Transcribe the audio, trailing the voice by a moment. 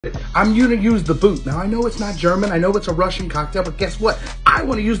I'm going to use the boot. Now, I know it's not German. I know it's a Russian cocktail, but guess what? I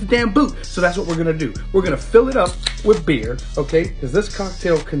want to use the damn boot. So that's what we're going to do. We're going to fill it up with beer, okay? Because this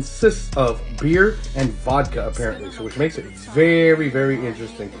cocktail consists of beer and vodka, apparently, so which makes it very, very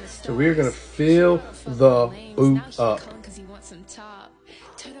interesting. So we're going to fill the boot up.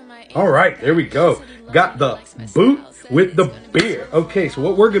 All right, there we go. Got the boot with the beer. Okay, so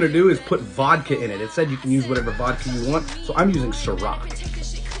what we're going to do is put vodka in it. It said you can use whatever vodka you want, so I'm using Ciroc.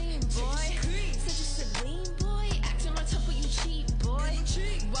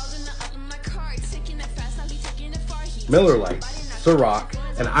 Miller Lite, Ciroc,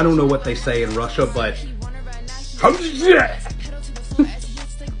 and I don't know what they say in Russia, but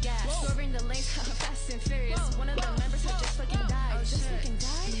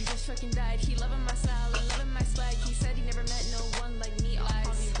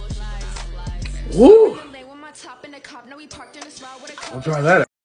woo! I'll try that out.